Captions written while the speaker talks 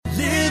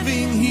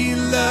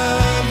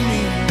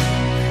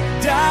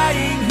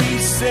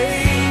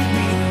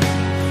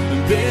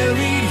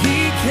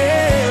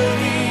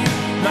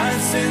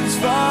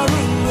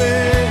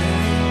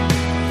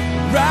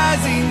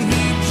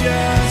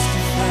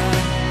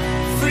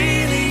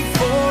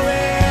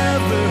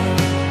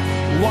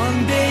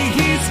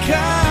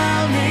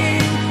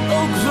coming,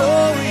 oh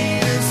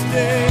glorious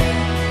day,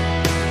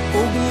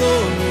 oh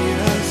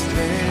glorious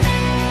day.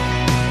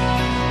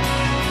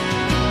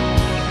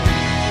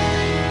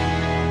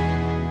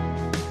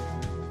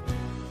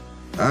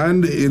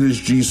 And it is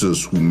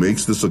Jesus who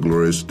makes this a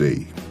glorious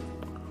day.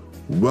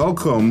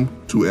 Welcome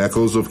to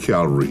Echoes of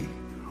Calvary,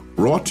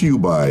 brought to you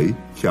by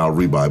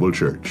Calvary Bible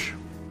Church.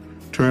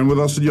 Turn with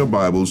us in your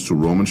Bibles to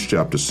Romans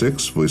chapter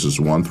 6, verses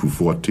 1 through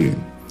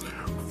 14.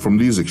 From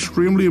these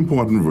extremely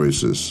important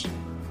verses,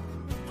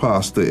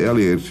 Pastor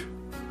Elliott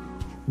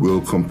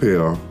will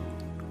compare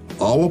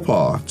our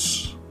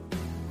parts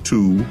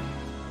to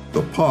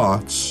the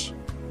parts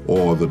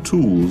or the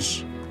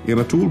tools in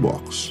a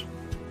toolbox.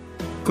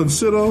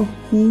 Consider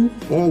who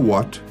or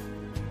what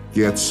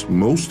gets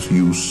most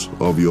use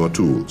of your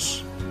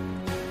tools.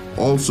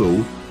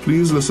 Also,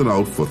 please listen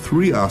out for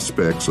 3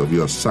 aspects of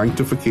your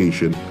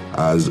sanctification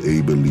as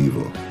a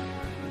believer.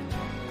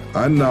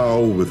 And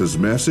now, with his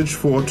message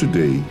for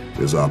today,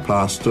 is our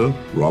pastor,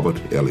 Robert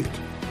Elliott.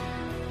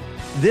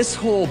 This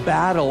whole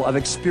battle of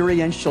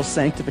experiential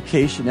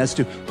sanctification as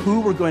to who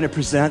we're going to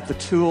present the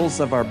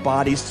tools of our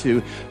bodies to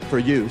for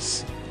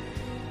use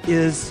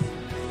is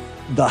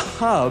the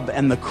hub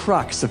and the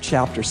crux of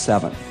chapter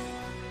 7.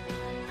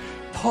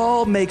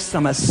 Paul makes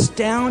some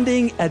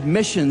astounding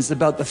admissions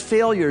about the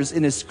failures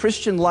in his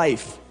Christian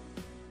life.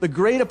 The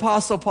great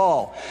apostle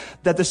Paul,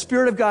 that the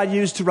Spirit of God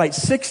used to write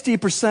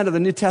 60% of the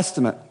New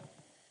Testament.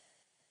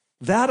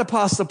 That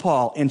apostle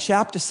Paul, in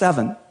chapter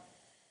 7,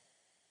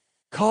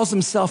 calls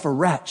himself a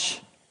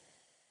wretch.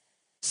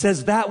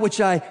 Says, that which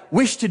I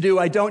wish to do,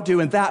 I don't do,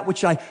 and that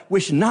which I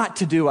wish not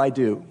to do, I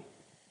do.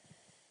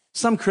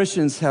 Some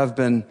Christians have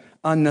been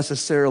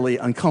unnecessarily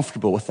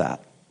uncomfortable with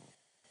that.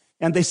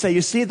 And they say,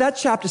 you see, that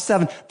chapter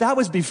 7, that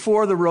was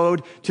before the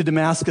road to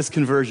Damascus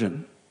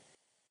conversion.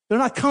 They're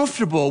not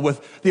comfortable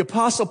with the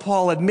Apostle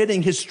Paul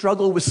admitting his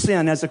struggle with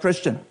sin as a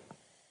Christian.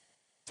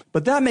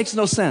 But that makes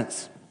no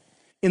sense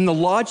in the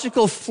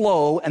logical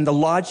flow and the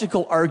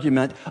logical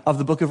argument of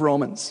the book of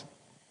Romans.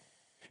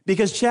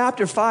 Because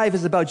chapter 5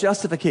 is about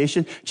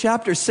justification.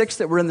 Chapter 6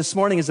 that we're in this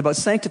morning is about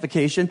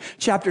sanctification.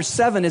 Chapter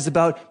 7 is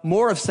about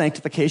more of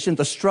sanctification,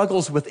 the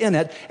struggles within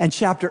it. And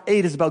chapter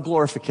 8 is about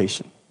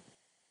glorification.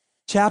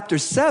 Chapter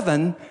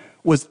 7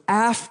 was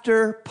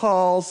after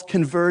Paul's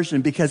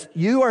conversion because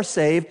you are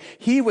saved,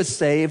 he was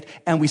saved,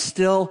 and we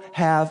still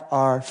have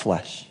our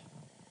flesh.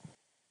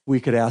 We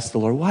could ask the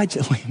Lord, why'd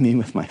you leave me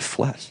with my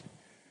flesh?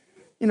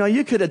 You know,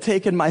 you could have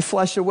taken my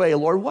flesh away.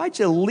 Lord, why'd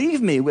you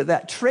leave me with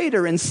that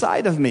traitor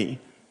inside of me?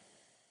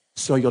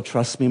 So you'll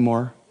trust me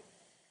more?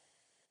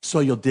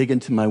 So you'll dig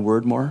into my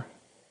word more?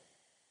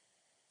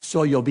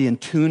 So you'll be in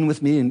tune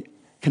with me and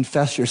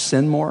confess your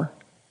sin more?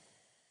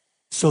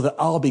 So that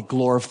I'll be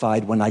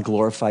glorified when I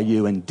glorify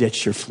you and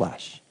ditch your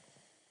flesh.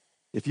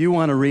 If you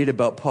want to read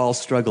about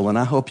Paul's struggle, and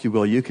I hope you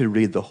will, you can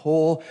read the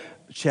whole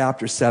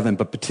chapter 7,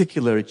 but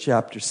particularly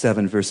chapter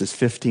 7, verses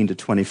 15 to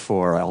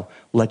 24. I'll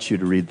let you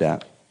to read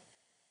that.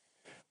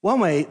 One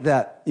way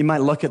that you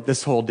might look at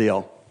this whole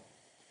deal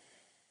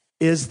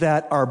is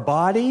that our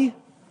body,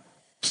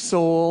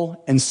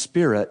 soul, and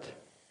spirit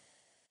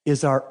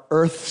is our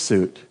earth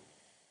suit.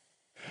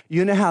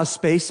 You know how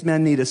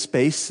spacemen need a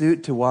space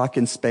suit to walk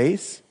in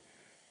space?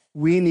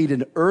 We need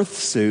an earth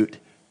suit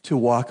to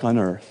walk on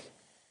earth.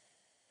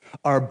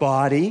 Our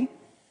body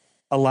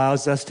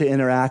allows us to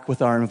interact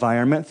with our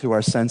environment through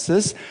our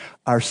senses.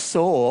 Our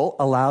soul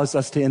allows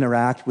us to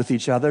interact with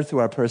each other through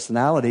our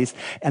personalities.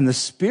 And the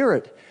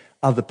spirit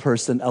of the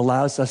person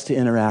allows us to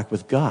interact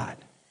with God.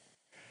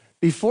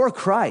 Before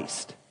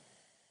Christ,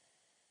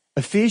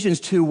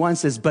 Ephesians 2:1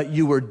 says, but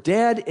you were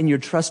dead in your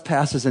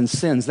trespasses and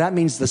sins. That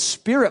means the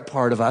spirit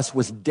part of us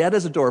was dead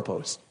as a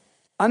doorpost,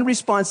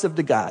 unresponsive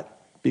to God.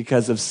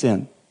 Because of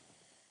sin.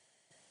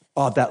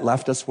 All that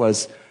left us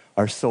was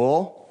our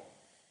soul,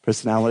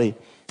 personality,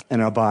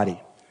 and our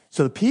body.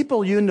 So the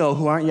people you know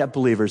who aren't yet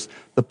believers,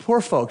 the poor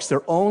folks,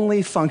 they're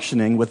only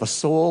functioning with a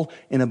soul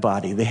and a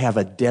body. They have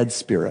a dead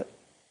spirit.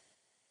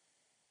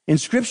 In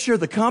Scripture,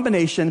 the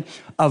combination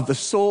of the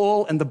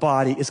soul and the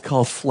body is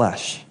called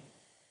flesh.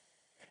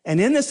 And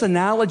in this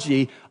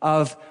analogy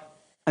of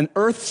an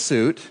earth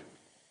suit,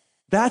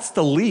 that's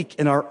the leak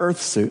in our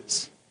earth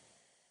suits.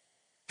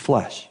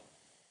 Flesh.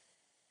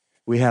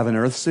 We have an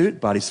earth suit,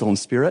 body, soul, and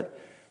spirit.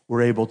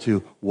 We're able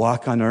to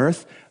walk on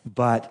earth,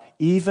 but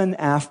even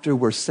after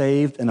we're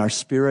saved and our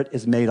spirit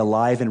is made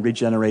alive in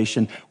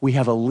regeneration, we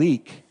have a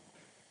leak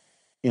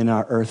in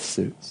our earth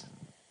suits.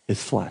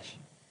 It's flesh.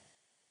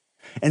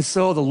 And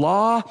so the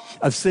law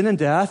of sin and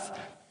death,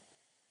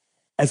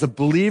 as a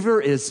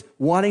believer, is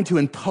wanting to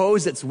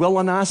impose its will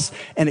on us,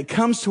 and it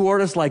comes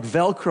toward us like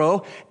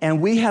Velcro, and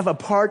we have a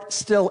part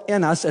still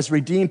in us as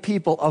redeemed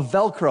people of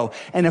Velcro.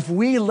 And if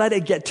we let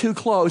it get too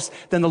close,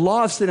 then the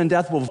law of sin and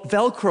death will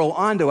Velcro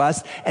onto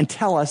us and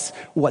tell us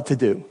what to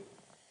do.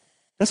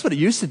 That's what it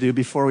used to do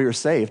before we were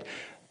saved.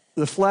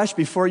 The flesh,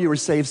 before you were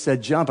saved,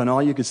 said jump, and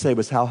all you could say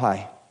was how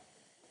high.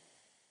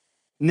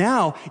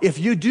 Now, if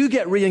you do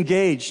get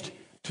re-engaged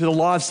to the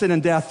law of sin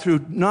and death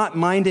through not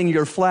minding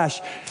your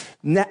flesh,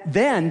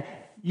 then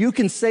you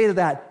can say to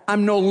that,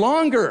 I'm no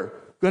longer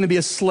going to be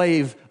a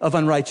slave of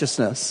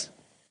unrighteousness.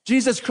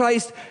 Jesus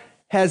Christ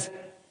has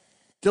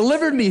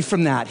delivered me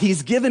from that.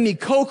 He's given me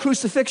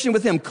co-crucifixion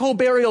with him,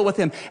 co-burial with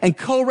him, and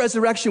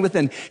co-resurrection with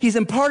him. He's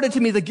imparted to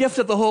me the gift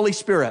of the Holy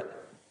Spirit,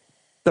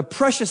 the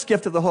precious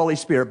gift of the Holy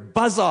Spirit.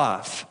 Buzz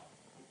off.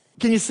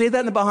 Can you say that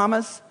in the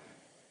Bahamas?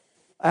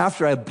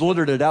 After I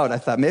blurted it out, I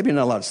thought, maybe I'm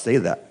not allowed to say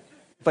that.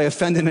 If I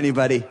offended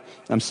anybody,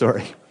 I'm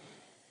sorry.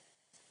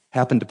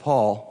 Happened to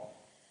Paul.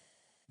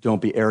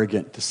 Don't be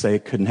arrogant to say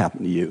it couldn't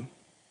happen to you.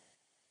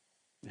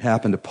 It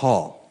happened to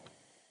Paul.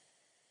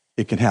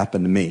 It can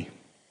happen to me.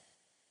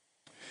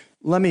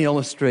 Let me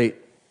illustrate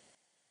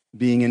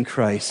being in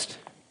Christ.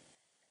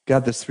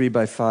 Got this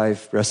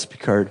 3x5 recipe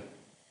card.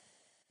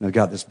 And I've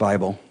got this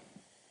Bible.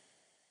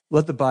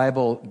 Let the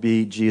Bible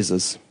be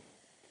Jesus.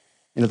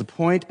 And at the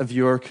point of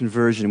your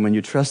conversion, when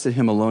you trusted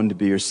him alone to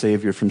be your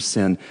Savior from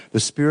sin, the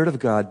Spirit of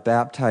God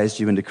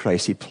baptized you into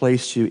Christ. He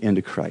placed you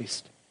into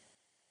Christ.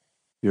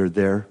 You're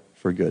there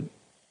for good.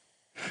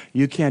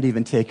 You can't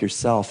even take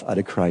yourself out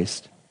of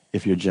Christ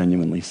if you're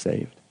genuinely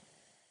saved.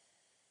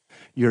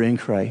 You're in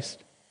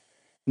Christ.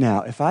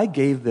 Now, if I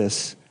gave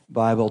this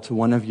Bible to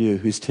one of you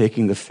who's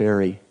taking the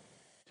ferry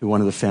to one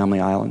of the family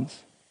islands,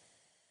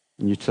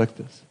 and you took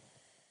this,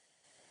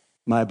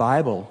 my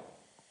Bible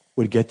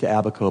would get to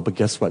Abaco, but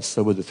guess what?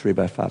 So would the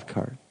 3x5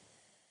 card.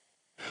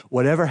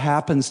 Whatever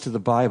happens to the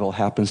Bible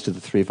happens to the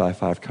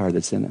 3x5 card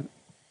that's in it.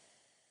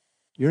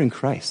 You're in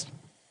Christ.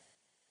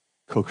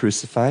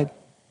 Co-crucified,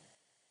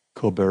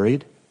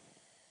 co-buried,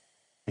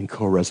 and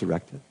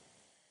co-resurrected.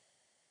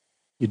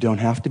 You don't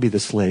have to be the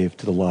slave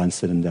to the law and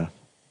sin and death.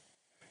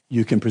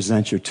 You can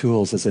present your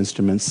tools as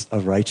instruments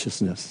of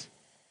righteousness.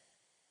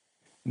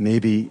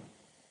 Maybe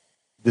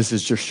this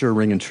is just sure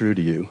ringing true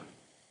to you.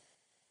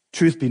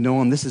 Truth be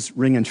known, this is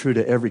ringing true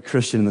to every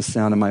Christian in the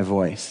sound of my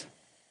voice.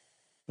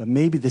 But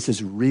maybe this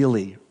is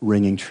really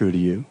ringing true to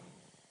you.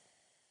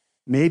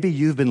 Maybe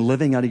you've been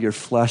living out of your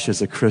flesh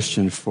as a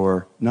Christian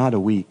for not a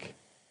week,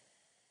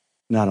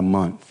 not a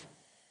month,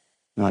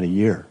 not a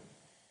year,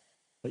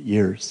 but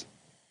years,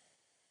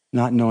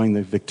 not knowing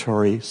the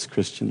victorious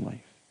Christian life.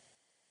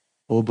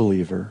 Oh,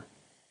 believer,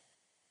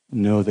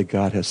 know that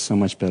God has so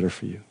much better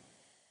for you.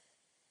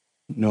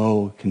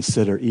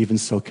 Consider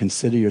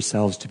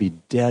yourselves to be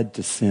dead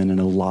to sin and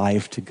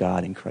alive to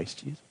God in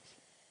Christ Jesus.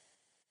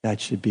 That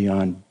should be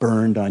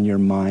burned on your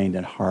mind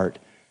and heart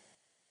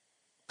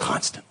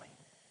constantly.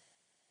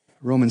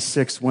 Romans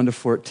 6,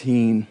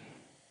 1-14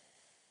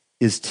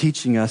 is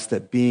teaching us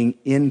that being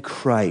in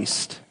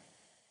Christ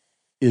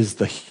is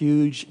the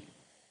huge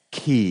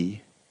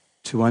key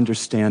to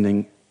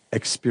understanding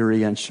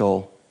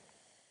experiential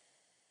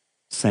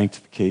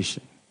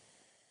sanctification.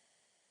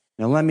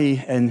 Now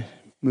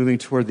moving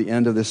toward the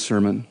end of this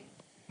sermon,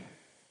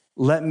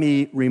 let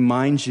me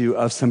remind you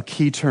of some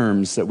key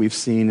terms that we've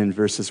seen in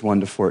verses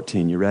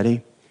 1-14. You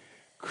ready?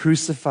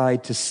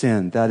 Crucified to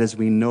sin. That is,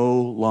 we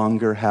no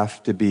longer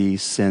have to be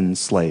sin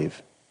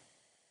slave.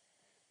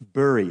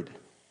 Buried.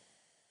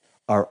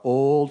 Our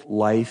old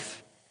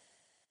life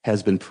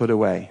has been put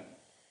away.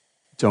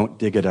 Don't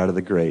dig it out of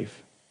the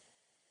grave.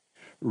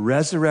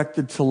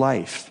 Resurrected to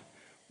life.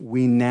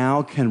 We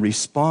now can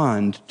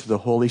respond to the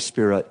Holy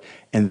Spirit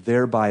and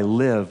thereby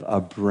live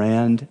a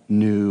brand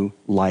new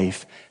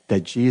life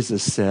that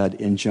Jesus said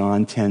in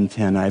John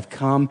 10:10, I've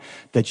come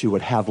that you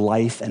would have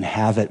life and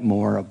have it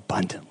more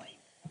abundantly.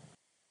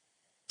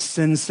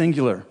 Sin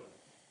singular.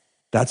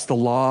 That's the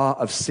law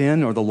of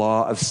sin or the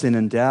law of sin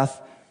and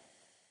death.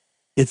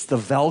 It's the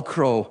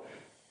Velcro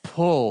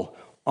pull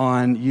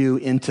on you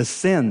into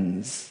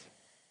sins.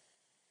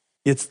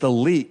 It's the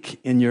leak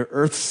in your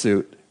earth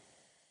suit.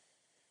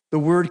 The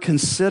word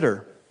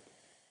consider.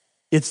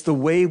 It's the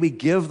way we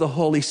give the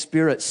Holy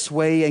Spirit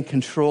sway and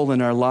control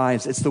in our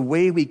lives. It's the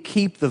way we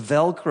keep the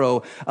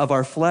Velcro of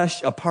our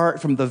flesh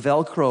apart from the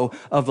Velcro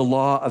of the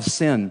law of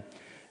sin.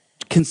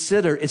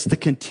 Consider, it's the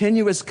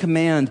continuous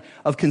command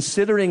of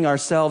considering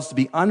ourselves to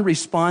be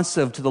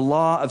unresponsive to the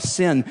law of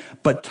sin,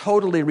 but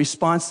totally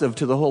responsive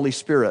to the Holy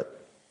Spirit.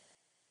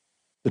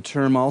 The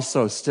term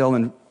also still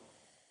in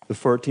the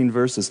 14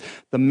 verses.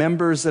 The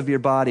members of your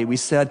body. We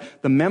said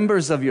the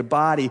members of your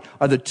body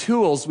are the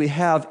tools we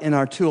have in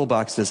our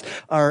toolboxes.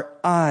 Our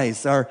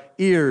eyes, our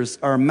ears,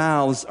 our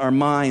mouths, our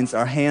minds,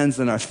 our hands,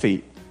 and our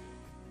feet.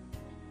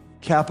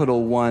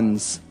 Capital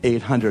One's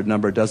 800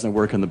 number doesn't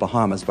work in the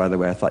Bahamas, by the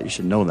way. I thought you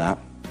should know that.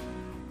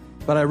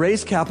 But I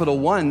raised Capital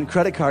One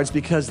credit cards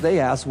because they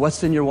asked,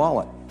 what's in your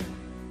wallet?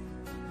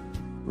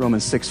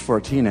 Romans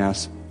 6:14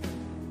 asks,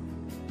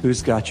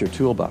 who's got your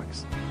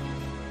toolbox?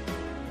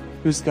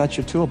 Who's got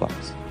your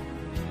toolbox?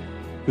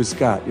 Who's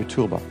got your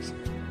toolbox?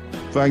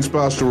 Thanks,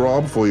 Pastor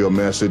Rob, for your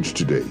message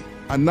today.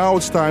 And now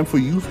it's time for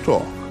Youth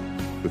Talk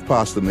with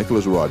Pastor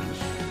Nicholas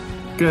Rogers.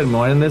 Good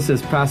morning. This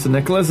is Pastor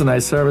Nicholas, and I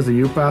serve as a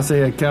youth pastor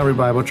here at Calvary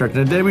Bible Church.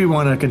 And today we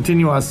want to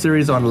continue our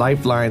series on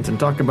lifelines and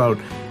talk about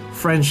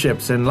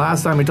friendships. And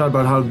last time we talked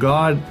about how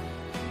God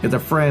is a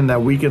friend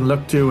that we can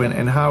look to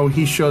and how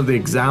he showed the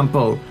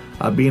example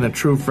of being a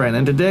true friend.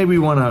 And today we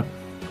want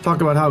to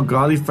talk about how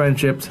godly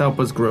friendships help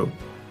us grow.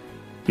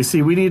 You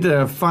see, we need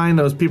to find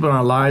those people in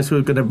our lives who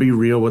are going to be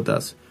real with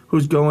us,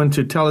 who's going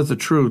to tell us the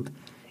truth,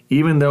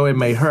 even though it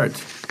may hurt,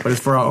 but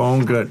it's for our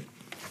own good.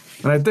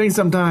 And I think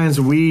sometimes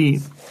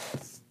we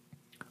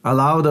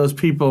allow those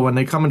people, when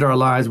they come into our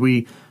lives,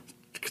 we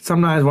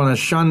sometimes want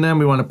to shun them,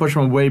 we want to push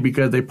them away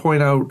because they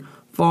point out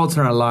faults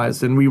in our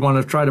lives, and we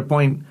want to try to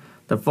point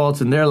the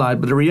faults in their lives.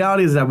 But the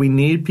reality is that we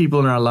need people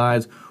in our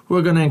lives who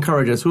are going to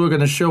encourage us, who are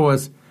going to show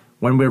us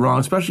when we're wrong.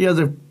 Especially as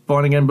a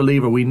born-again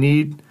believer, we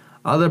need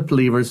other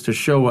believers to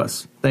show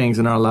us things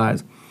in our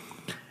lives.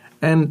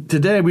 And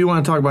today we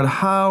want to talk about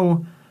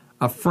how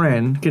a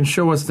friend can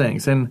show us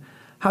things. And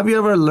have you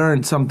ever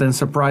learned something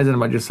surprising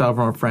about yourself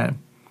from a friend?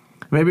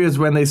 Maybe it's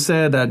when they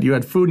said that you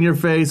had food in your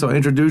face, or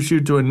introduced you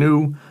to a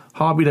new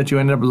hobby that you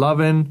ended up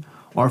loving,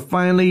 or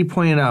finally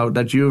pointed out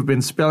that you have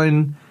been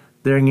spelling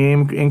their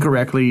name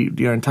incorrectly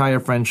your entire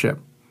friendship.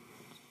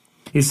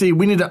 You see,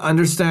 we need to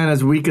understand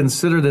as we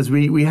consider this,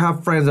 we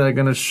have friends that are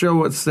going to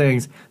show us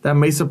things that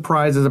may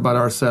surprise us about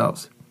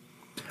ourselves.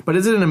 But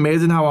isn't it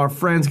amazing how our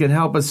friends can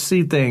help us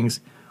see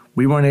things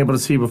we weren't able to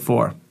see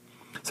before?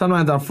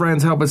 Sometimes our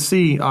friends help us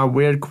see our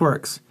weird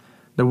quirks,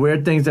 the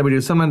weird things that we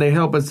do. Sometimes they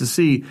help us to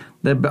see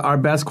our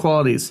best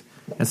qualities.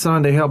 And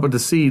sometimes they help us to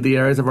see the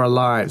areas of our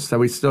lives that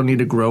we still need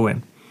to grow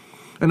in.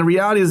 And the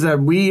reality is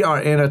that we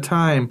are in a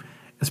time,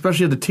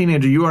 especially as a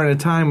teenager, you are in a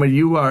time where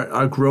you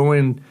are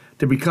growing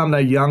to become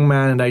that young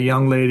man and that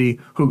young lady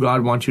who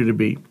God wants you to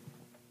be.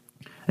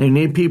 And you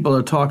need people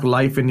to talk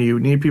life into you. You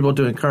need people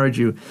to encourage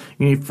you.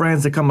 You need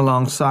friends to come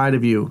alongside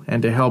of you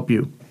and to help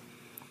you.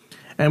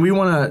 And we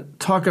want to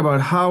talk about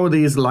how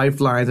these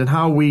lifelines and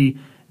how we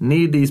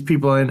need these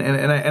people.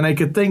 And I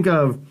could think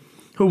of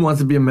Who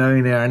Wants to Be a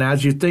Millionaire? And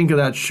as you think of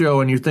that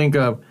show and you think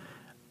of,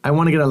 I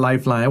want to get a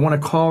lifeline. I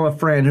want to call a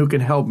friend who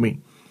can help me.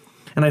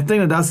 And I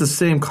think that that's the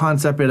same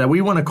concept here, that we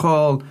want to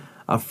call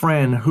a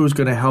friend who's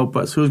going to help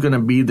us, who's going to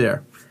be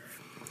there.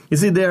 You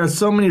see, there are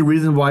so many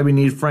reasons why we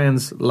need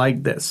friends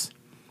like this.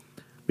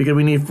 Because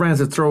we need friends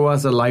to throw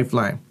us a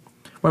lifeline.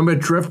 When we're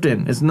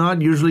drifting, it's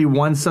not usually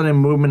one sudden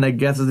movement that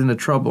gets us into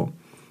trouble.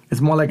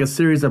 It's more like a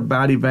series of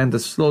bad events that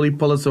slowly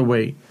pull us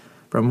away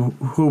from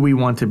who we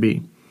want to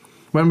be.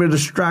 When we're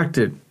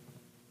distracted,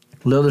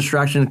 little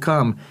distractions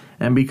come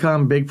and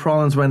become big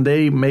problems when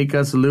they make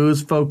us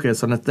lose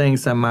focus on the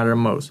things that matter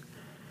most.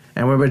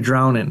 And when we're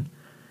drowning.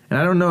 And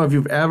I don't know if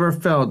you've ever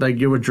felt like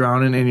you were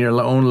drowning in your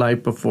own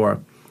life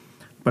before,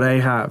 but I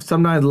have.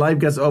 Sometimes life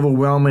gets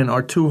overwhelming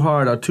or too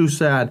hard or too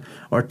sad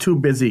or too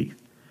busy.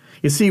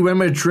 You see, when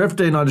we're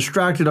drifting or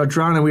distracted or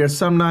drowning, we are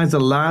sometimes the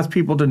last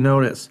people to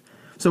notice.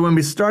 So when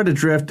we start to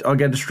drift or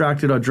get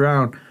distracted or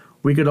drown,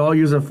 we could all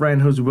use a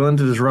friend who's willing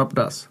to disrupt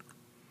us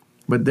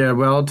with their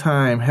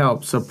well-timed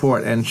help,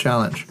 support, and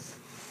challenge.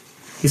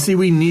 You see,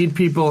 we need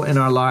people in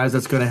our lives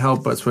that's going to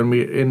help us when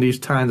we're in these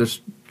times of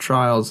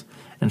trials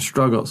and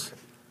struggles.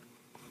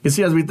 You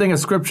see, as we think of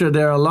Scripture,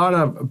 there are a lot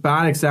of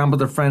bad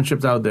examples of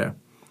friendships out there.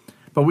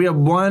 But we have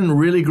one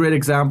really great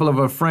example of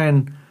a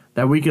friend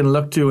that we can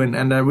look to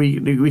and that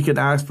we can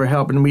ask for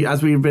help. And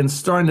as we've been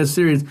starting this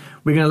series,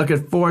 we're going to look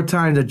at 4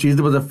 times that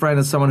Jesus was a friend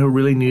of someone who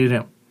really needed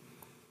him.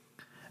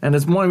 And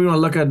this morning we want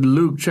to look at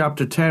Luke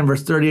chapter 10,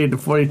 verse 38 to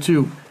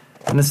 42.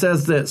 And it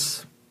says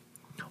this: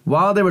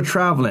 While they were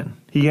traveling,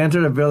 he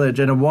entered a village,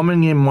 and a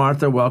woman named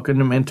Martha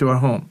welcomed him into her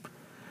home.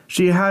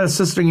 She had a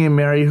sister named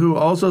Mary who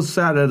also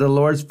sat at the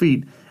Lord's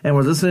feet and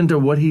was listening to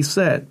what he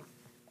said.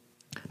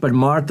 But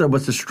Martha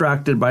was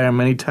distracted by her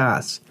many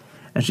tasks.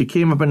 And she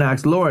came up and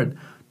asked, Lord,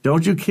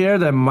 don't you care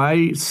that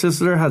my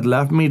sister has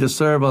left me to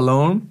serve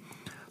alone?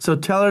 So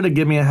tell her to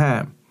give me a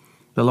hand.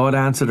 The Lord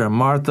answered her,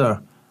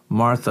 Martha,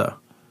 Martha,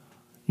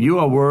 you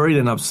are worried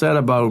and upset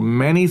about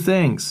many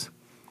things.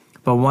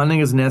 But one thing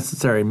is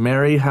necessary.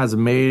 Mary has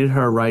made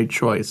her right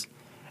choice,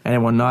 and it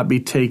will not be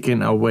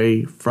taken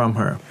away from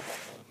her.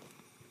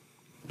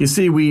 You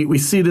see, we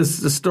see the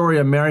story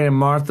of Mary and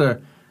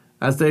Martha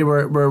as they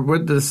were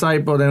with the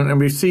disciples, and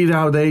we see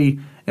how they,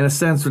 in a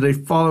sense, they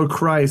followed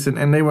Christ,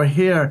 and they were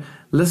here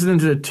listening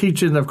to the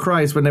teachings of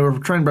Christ when they were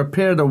trying to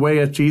prepare the way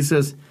as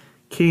Jesus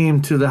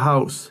came to the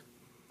house.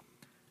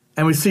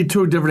 And we see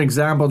 2 different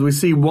examples. We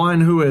see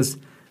one who is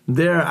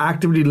there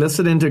actively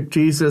listening to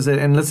Jesus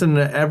and listening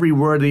to every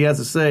word that he has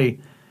to say.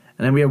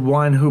 And then we have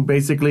one who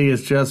basically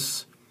is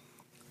just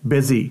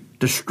busy,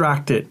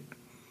 distracted.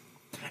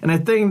 And I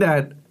think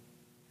that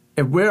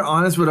if we're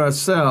honest with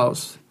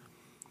ourselves,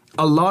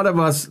 a lot of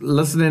us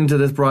listening to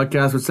this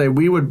broadcast would say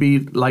we would be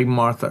like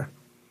Martha.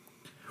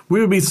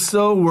 We would be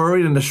so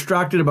worried and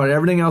distracted about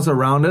everything else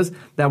around us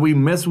that we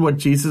miss what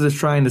Jesus is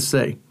trying to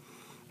say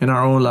in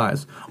our own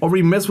lives. Or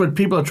we miss what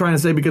people are trying to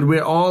say because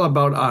we're all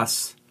about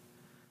us.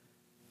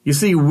 You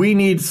see, we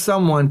need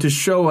someone to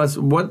show us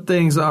what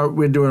things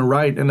we're doing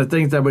right and the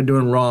things that we're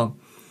doing wrong.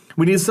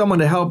 We need someone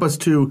to help us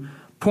to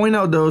point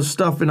out those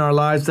stuff in our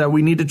lives that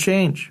we need to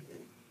change.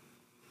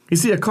 You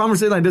see, a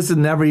conversation like this is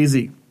never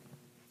easy.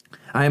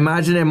 I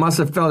imagine it must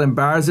have felt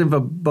embarrassing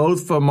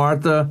for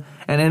Martha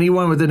and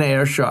anyone within an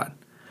earshot.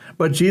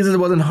 But Jesus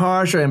wasn't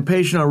harsh or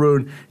impatient or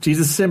rude.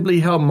 Jesus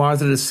simply helped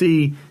Martha to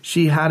see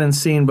she hadn't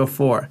seen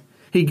before.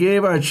 He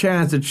gave her a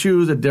chance to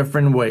choose a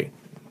different way.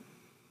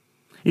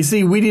 You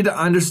see, we need to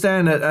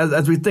understand that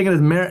as we think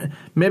of it,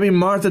 maybe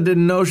Martha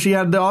didn't know she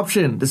had the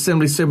option to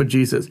simply sit with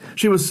Jesus.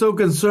 She was so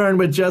concerned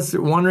with just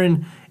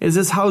wondering, is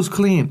this house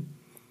clean?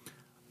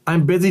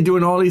 I'm busy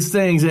doing all these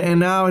things,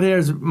 and now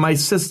here's my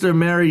sister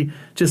Mary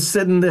just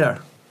sitting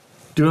there,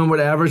 doing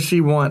whatever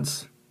she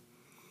wants.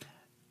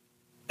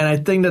 And I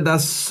think that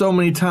that's so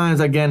many times,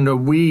 again, that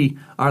we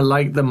are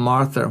like the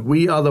Martha.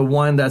 We are the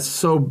one that's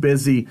so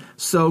busy,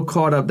 so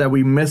caught up that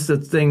we miss the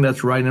thing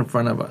that's right in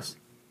front of us.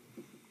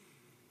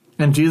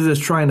 And Jesus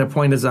is trying to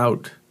point us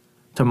out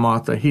to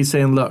Martha. He's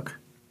saying, look,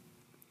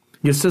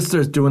 your sister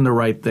is doing the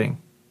right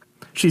thing.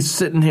 She's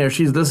sitting here.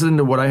 She's listening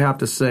to what I have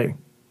to say.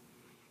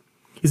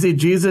 You see,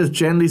 Jesus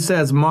gently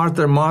says,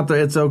 Martha, Martha,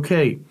 it's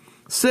okay.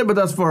 Sit with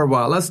us for a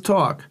while. Let's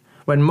talk.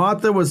 When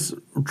Martha was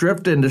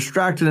drifting,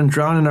 distracted, and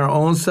drowned in her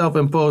own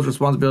self-imposed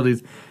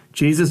responsibilities,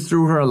 Jesus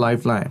threw her a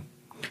lifeline.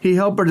 He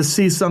helped her to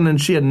see something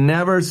she had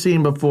never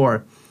seen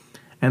before,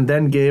 and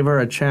then gave her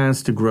a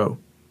chance to grow.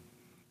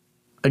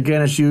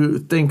 Again, as you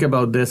think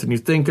about this, and you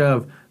think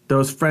of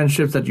those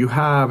friendships that you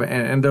have,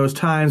 and those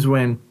times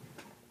when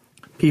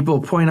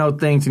people point out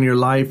things in your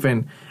life,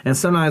 and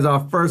sometimes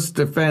our first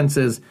defense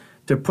is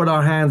to put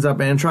our hands up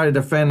and try to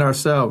defend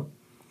ourselves.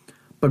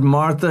 But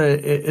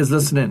Martha is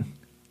listening.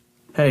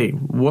 Hey,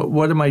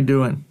 what am I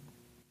doing?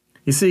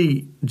 You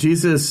see,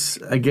 Jesus,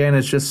 again,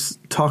 is just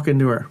talking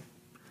to her.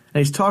 And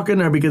he's talking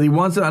to her because he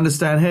wants to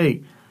understand,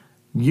 hey,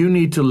 you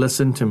need to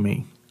listen to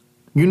me.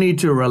 You need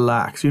to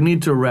relax. You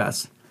need to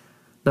rest.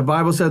 The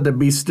Bible said to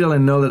be still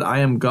and know that I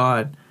am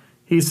God.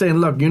 He's saying,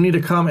 look, you need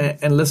to come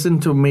and listen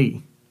to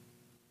me.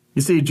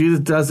 You see, Jesus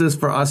does this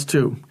for us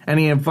too. And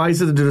he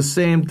invites us to do the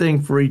same thing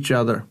for each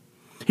other.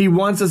 He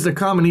wants us to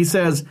come, and he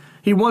says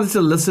he wants us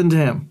to listen to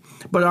him.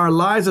 But our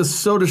lives are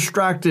so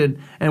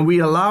distracted, and we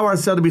allow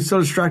ourselves to be so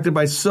distracted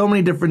by so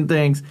many different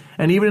things.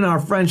 And even in our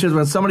friendships,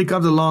 when somebody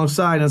comes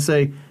alongside and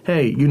say,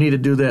 hey, you need to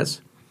do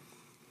this,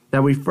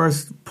 that we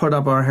first put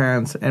up our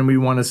hands and we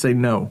want to say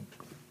no.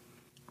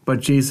 But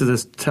Jesus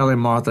is telling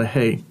Martha,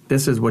 hey,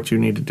 this is what you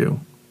need to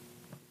do.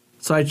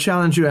 So I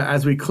challenge you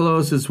as we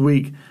close this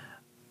week,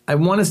 I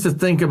want us to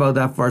think about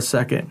that for a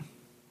second.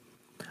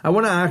 I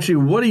want to ask you,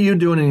 what are you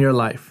doing in your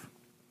life?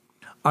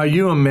 Are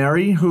you a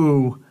Mary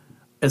who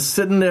is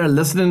sitting there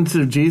listening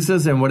to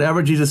Jesus, and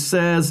whatever Jesus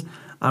says,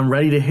 I'm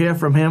ready to hear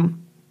from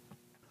him?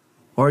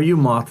 Or are you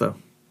Martha?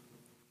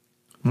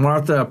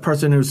 Martha, a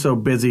person who's so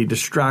busy,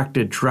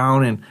 distracted,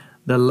 drowning,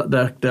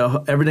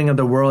 the everything of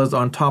the world is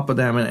on top of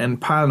them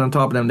and piled on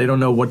top of them. They don't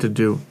know what to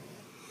do.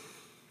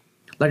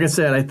 Like I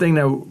said, I think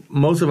that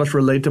most of us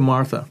relate to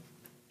Martha.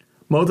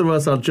 Most of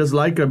us are just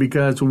like her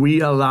because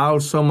we allow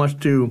so much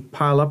to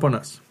pile up on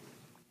us.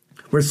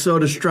 We're so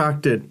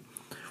distracted.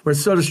 We're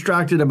so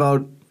distracted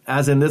about,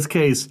 as in this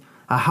case,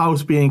 a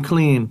house being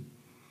clean,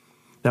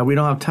 that we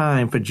don't have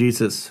time for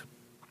Jesus.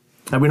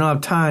 That we don't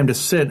have time to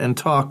sit and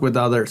talk with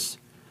others,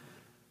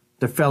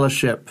 to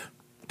fellowship,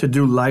 to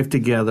do life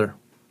together.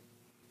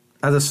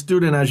 As a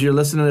student, as you're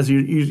listening to this,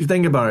 you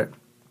think about it.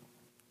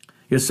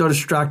 You're so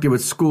distracted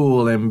with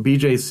school and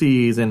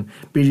BJCs and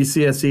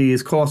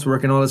BGCSEs,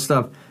 coursework and all this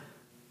stuff,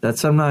 that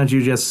sometimes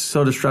you're just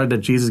so distracted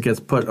that Jesus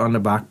gets put on the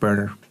back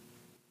burner.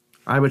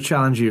 I would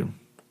challenge you.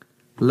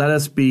 Let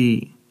us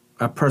be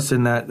a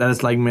person that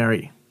is like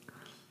Mary.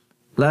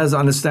 Let us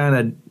understand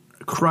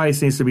that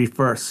Christ needs to be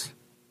first.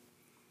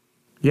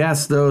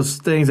 Yes, those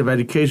things of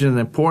education is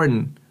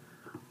important,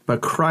 but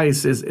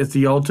Christ is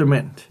the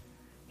ultimate.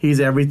 He's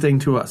everything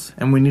to us,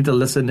 and we need to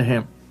listen to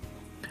him.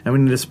 And we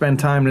need to spend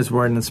time in his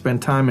word and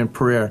spend time in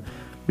prayer,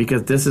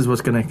 because this is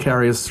what's going to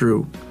carry us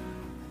through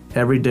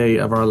every day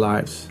of our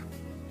lives.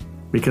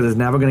 Because it's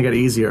never going to get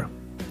easier.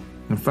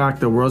 In fact,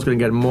 the world's going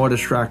to get more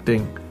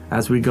distracting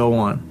as we go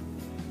on.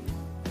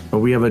 But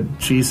we have a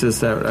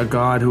Jesus, a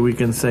God who we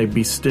can say,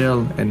 be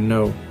still and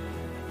know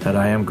that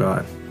I am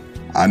God.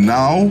 And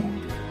now,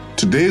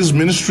 today's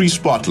ministry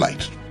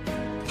spotlight.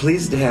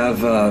 Pleased to have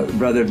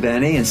Brother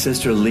Benny and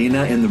Sister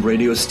Lena in the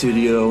radio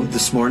studio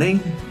this morning.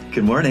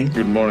 Good morning.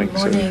 Good morning.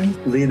 Good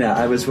morning. Lena,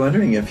 I was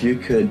wondering if you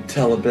could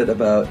tell a bit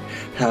about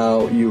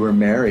how you were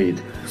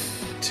married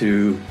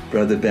to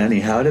Brother Benny.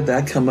 How did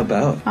that come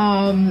about?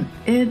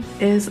 It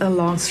is a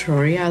long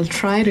story. I'll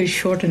try to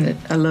shorten it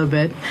a little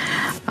bit.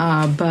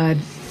 But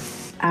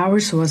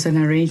ours was an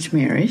arranged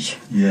marriage.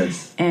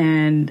 Yes.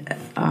 And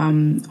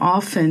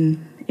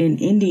often in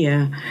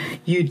India,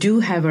 you do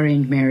have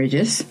arranged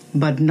marriages,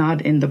 but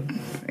not in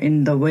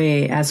the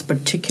way as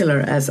particular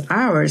as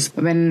ours.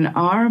 When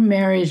our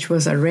marriage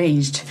was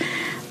arranged,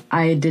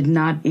 I did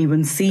not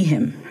even see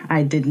him.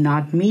 I did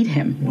not meet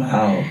him.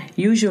 Wow.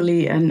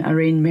 Usually an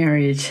arranged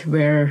marriage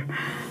where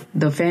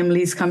the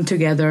families come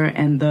together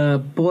and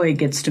the boy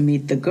gets to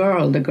meet the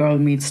girl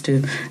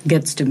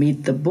gets to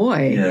meet the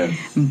boy.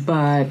 Yes.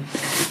 But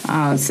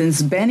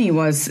since Benny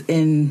was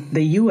in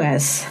the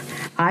U.S.,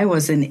 I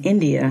was in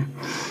India,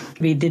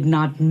 we did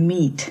not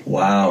meet.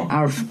 Wow.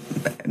 Our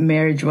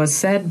marriage was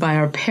said by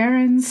our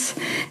parents,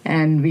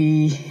 and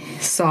we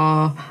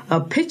saw a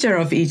picture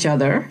of each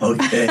other.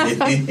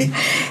 Okay.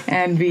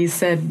 And we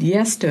said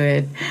yes to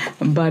it.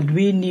 But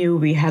we knew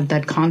we had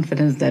that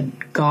confidence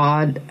that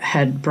God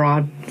had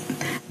brought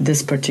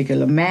this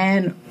particular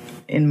man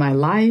in my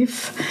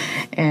life,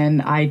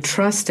 and I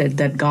trusted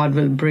that God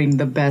will bring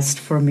the best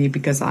for me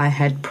because I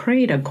had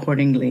prayed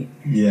accordingly.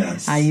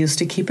 Yes. I used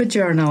to keep a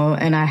journal,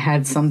 and I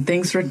had some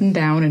things written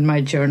down in my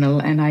journal,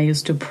 and I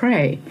used to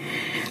pray.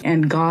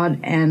 And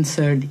God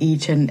answered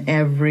each and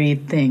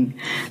everything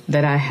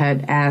that I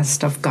had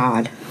asked of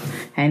God.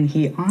 And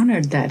He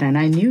honored that, and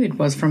I knew it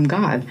was from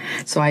God.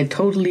 So I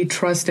totally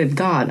trusted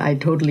God. I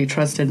totally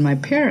trusted my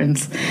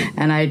parents,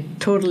 and I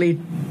totally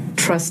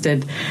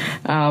trusted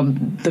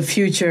the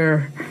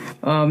future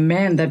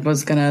man that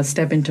was going to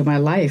step into my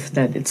life,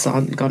 that it's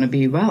all going to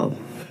be well,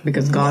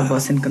 because God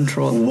was in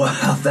control.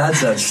 Wow,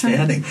 that's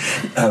outstanding.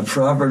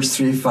 Proverbs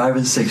 3, 5,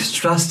 and 6.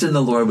 Trust in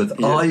the Lord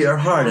with all your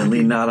heart and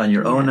lean not on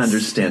your own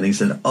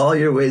understandings. In all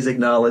your ways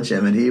acknowledge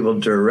Him, and He will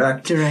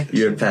direct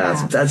your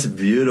paths. That's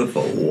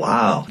beautiful.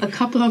 Wow. A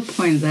couple of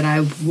points that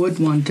I would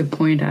want to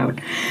point out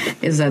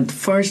is that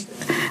first,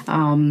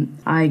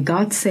 I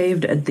got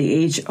saved at the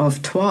age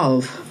of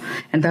 12.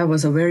 And that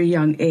was a very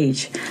young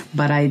age.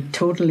 But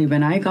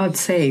when I got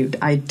saved,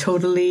 I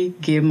totally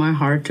gave my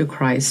heart to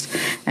Christ,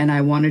 and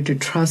I wanted to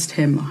trust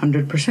Him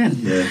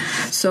 100%. Yeah.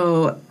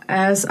 So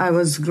as I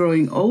was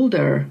growing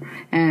older,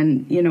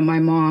 and, my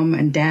mom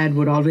and dad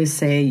would always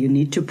say, you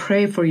need to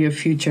pray for your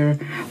future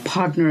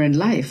partner in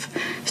life.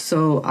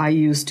 So I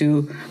used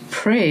to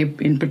pray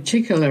in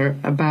particular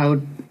about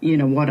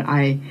what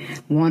I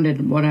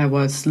wanted, what I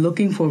was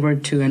looking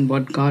forward to, and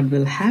what God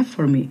will have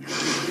for me.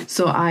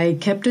 So I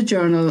kept a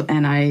journal,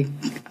 and I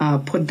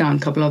put down a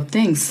couple of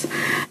things.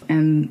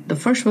 And the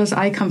first was,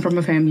 I come from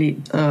a family,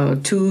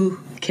 2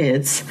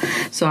 kids,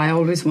 so I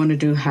always wanted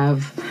to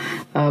have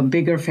a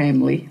bigger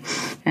family.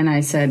 And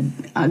I said,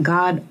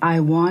 God, I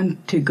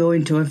want to go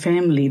into a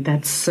family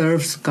that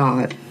serves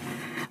God,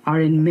 are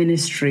in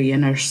ministry,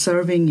 and are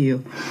serving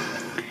you.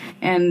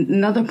 And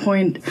another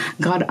point,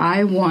 God,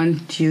 I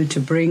want you to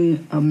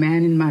bring a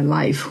man in my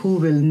life who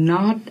will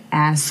not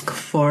ask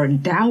for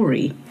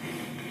dowry.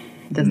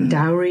 The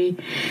dowry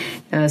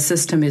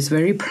system is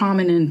very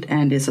prominent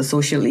and is a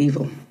social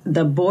evil.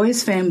 The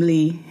boy's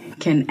family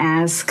can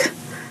ask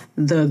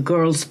the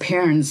girl's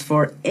parents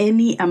for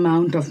any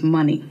amount of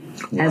money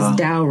as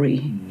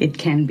dowry. It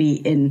can be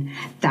in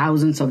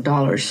thousands of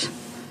dollars.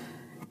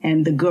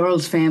 And the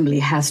girl's family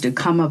has to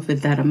come up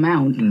with that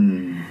amount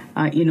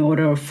in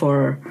order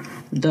for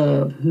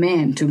the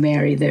man to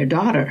marry their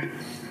daughter.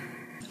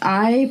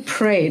 I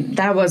prayed.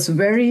 That was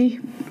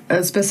very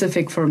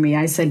specific for me.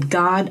 I said,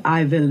 God,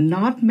 I will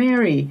not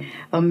marry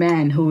a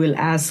man who will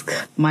ask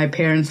my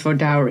parents for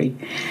dowry.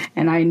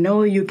 And I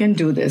know you can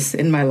do this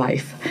in my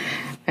life.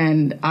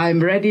 And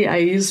I'm ready. I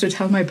used to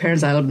tell my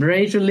parents, I'm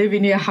ready to live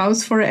in your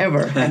house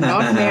forever and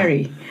not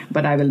marry.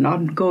 But I will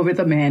not go with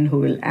a man who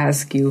will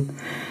ask you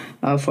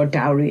for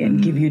dowry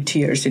and give you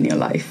tears in your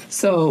life.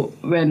 So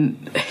when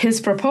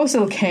his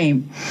proposal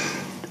came,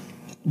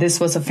 this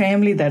was a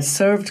family that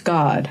served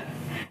God.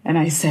 And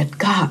I said,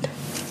 God,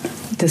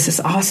 this is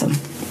awesome.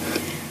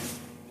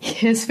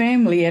 His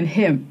family and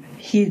him,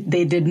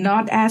 they did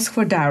not ask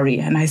for dowry.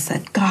 And I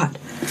said, God,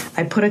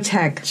 I put a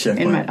check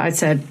in my, I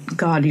said,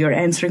 God, you're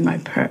answering my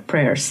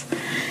prayers.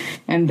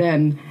 And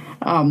then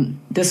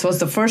this was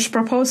the first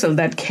proposal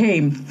that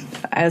came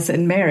as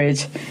in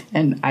marriage,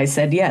 and I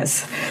said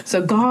yes.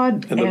 So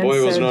God and the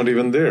boy was not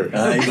even there.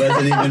 He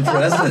wasn't even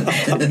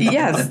present.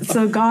 Yes,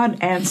 so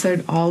God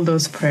answered all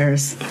those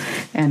prayers,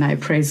 and I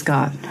praise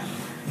God.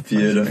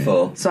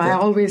 Beautiful. So I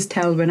always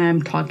tell when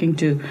I'm talking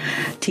to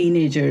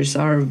teenagers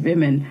or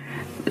women,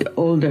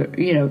 older,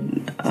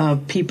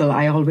 people,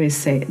 I always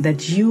say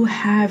that you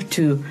have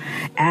to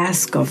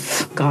ask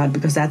of God,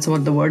 because that's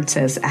what the word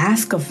says,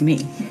 ask of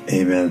me.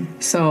 Amen.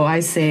 So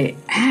I say,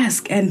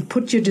 ask and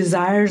put your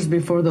desires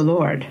before the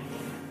Lord,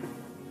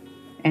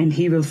 and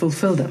He will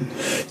fulfill them.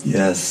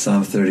 Yes,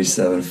 Psalm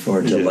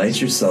 37:4. Delight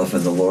yourself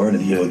in the Lord,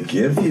 and He will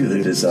give you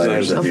the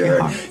desires of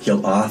your heart.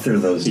 He'll author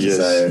those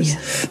desires.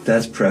 Yes.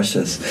 That's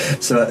precious.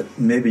 So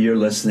maybe you're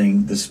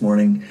listening this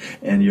morning,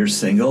 and you're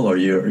single, or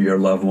your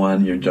loved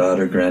one, your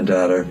daughter,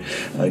 granddaughter,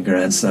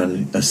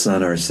 grandson, a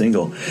son, are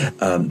single.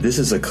 This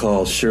is a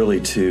call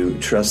surely to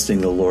trusting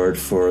the Lord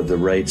for the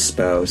right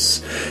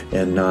spouse,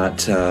 and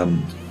not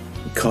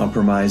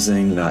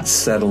compromising, not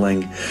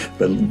settling,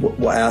 but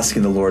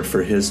asking the Lord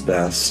for His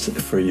best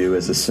for you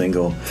as a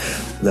single.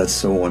 That's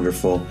so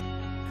wonderful.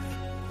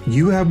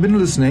 You have been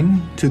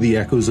listening to The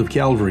Echoes of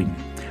Calvary,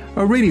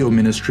 a radio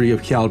ministry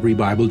of Calvary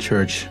Bible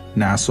Church,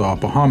 Nassau,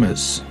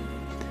 Bahamas.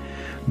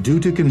 Due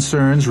to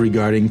concerns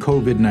regarding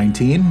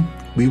COVID-19,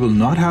 we will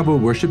not have a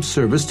worship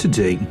service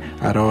today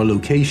at our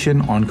location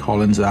on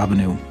Collins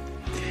Avenue.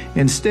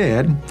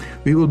 Instead,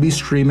 we will be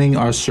streaming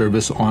our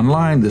service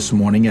online this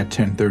morning at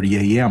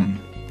 10:30 a.m.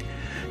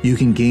 You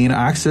can gain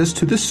access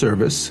to the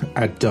service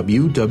at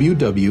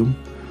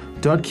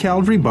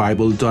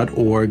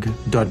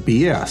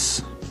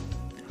www.calvarybible.org.bs,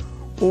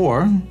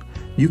 or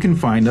You can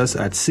find us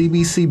at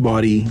CBC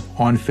Body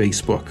on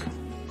Facebook.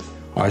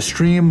 Our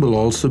stream will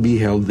also be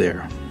held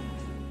there.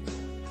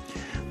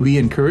 We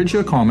encourage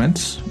your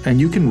comments, and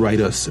you can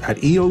write us at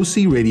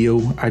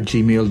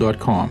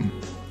eocradio@gmail.com.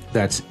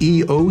 That's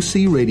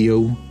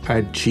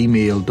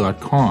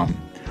eocradio@gmail.com.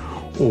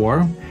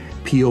 Or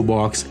P.O.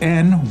 Box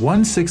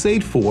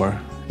N1684,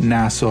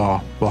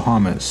 Nassau,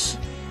 Bahamas.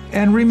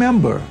 And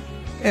remember,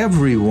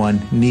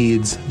 everyone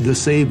needs the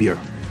Savior.